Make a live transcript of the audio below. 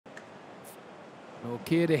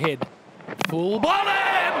Nortje to head. Full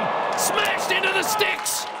bottom! Smashed into the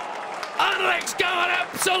sticks! Anrich's going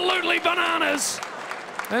absolutely bananas!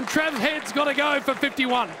 And Trav's Head's got to go for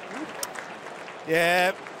 51.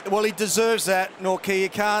 Yeah, well, he deserves that, Nortje. You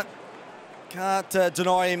can't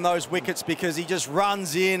deny him those wickets because he just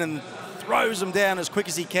runs in and throws them down as quick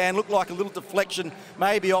as he can. Looked like a little deflection,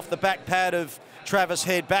 maybe off the back pad of Travis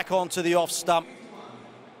Head, back onto the off stump.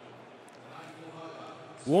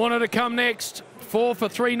 Warner to come next. 4 for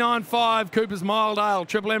 395. Cooper's Miledale,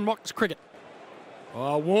 Triple M Rocks Cricket.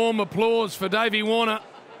 Oh, warm applause for Davey Warner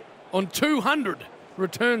on 200.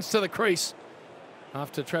 Returns to the crease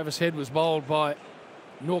after Travis Head was bowled by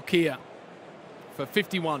Nortje for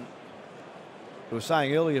 51. We were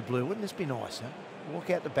saying earlier, Blue, wouldn't this be nice, huh? Walk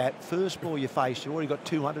out the bat, first ball you face, you've already got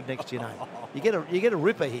 200 next to your name. You get a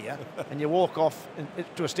ripper here, and you walk off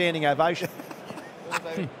to a standing ovation.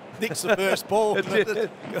 Nick's the first ball.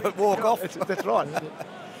 Walk off. That's right.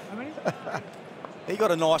 He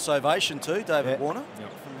got a nice ovation too, David Warner,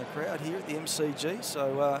 from the crowd here at the MCG.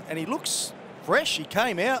 So, and he looks fresh. He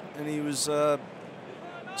came out and he was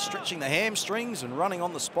stretching the hamstrings and running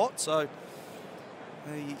on the spot. So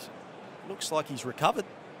he looks like he's recovered.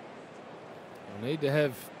 We need to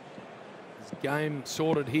have his game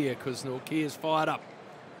sorted here because Nortje is fired up.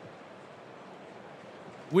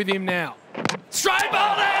 With him now. Straight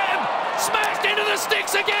ball in! Smashed into the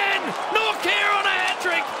sticks again! Nortje on a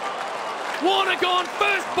hat-trick! Warner gone,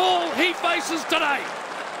 first ball he faces today.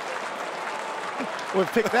 We've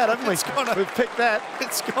picked that, haven't we? We've picked that.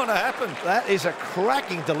 It's going to happen. That is a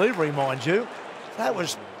cracking delivery, mind you. That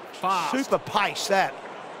was fast. Super pace, that.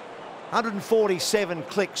 147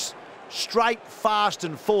 clicks. Straight, fast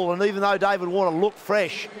and full. And even though David Warner looked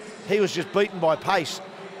fresh, he was just beaten by pace.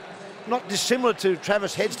 Not dissimilar to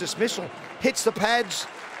Travis Head's dismissal. Hits the pads,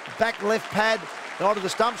 back left pad, onto the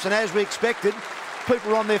stumps, and as we expected,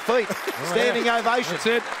 people are on their feet. Standing ovation. That's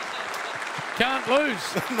it. Can't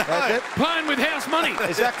lose. No. That's it. Playing with house money.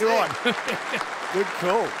 Exactly right. Good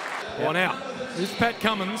call. One out. This is Pat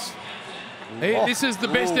Cummins. This is the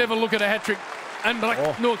best ever look at a hat-trick and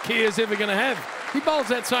Nortje is ever going to have. He bowls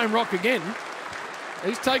that same rock again.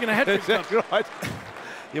 He's taking a hat-trick. Exactly right.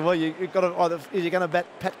 Yeah, well, you've got to either, is he going to bat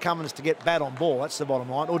Pat Cummins to get bat on ball? That's the bottom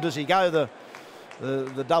line. Or does he go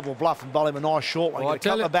the double bluff and bowl him a nice short one? Well, Get a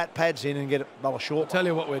couple of bat pads in and get it bowl a short. I'll tell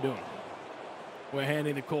you what we're doing. We're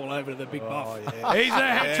handing the call over to the big buff. Yeah. He's a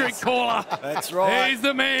hat-trick caller. That's right. He's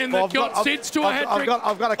the man that got Sids to a hat-trick.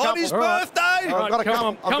 I've got a couple. On his birthday. Right,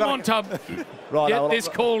 come on, Tub. Right, Get this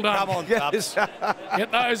call done. Come on, Tubbs.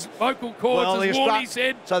 Get those vocal cords, as Warnie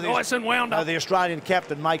said, nice and wound up. The Australian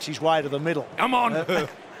captain makes his way to the middle. Come on.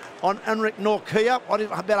 On Anrich Nortje,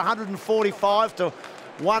 about 145 to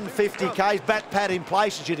 150 Ks, bat pad in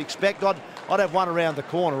place as you'd expect. I'd have one around the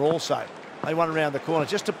corner also. They one around the corner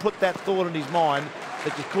just to put that thought in his mind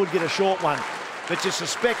that you could get a short one. But you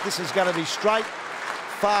suspect this is going to be straight,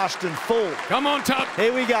 fast and full. Come on, Tub.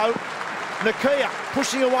 Here we go. Nortje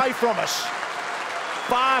pushing away from us.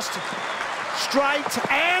 Fast,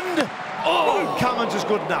 straight and... Oh, Cummins is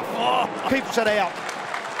good enough. Keeps it out.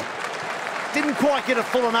 Didn't quite get it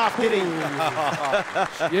full enough, did he?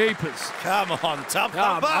 Jeepers. Come on, Tub.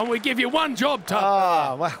 Come on, we give you one job, Tub.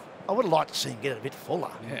 Oh, well, I would have liked to see him get it a bit fuller.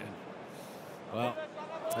 Yeah. Well,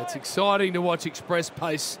 it's exciting to watch express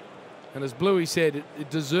pace. And as Bluey said, it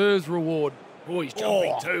deserves reward. Oh, he's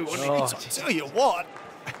jumping too. I tell you what,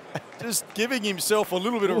 just giving himself a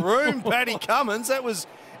little bit of room, Paddy Cummins. That was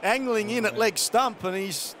angling in at leg stump, and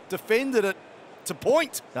he's defended it to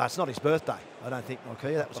point. No, it's not his birthday. I don't think,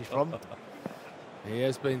 Nortje. That was his problem. He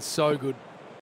has been so good.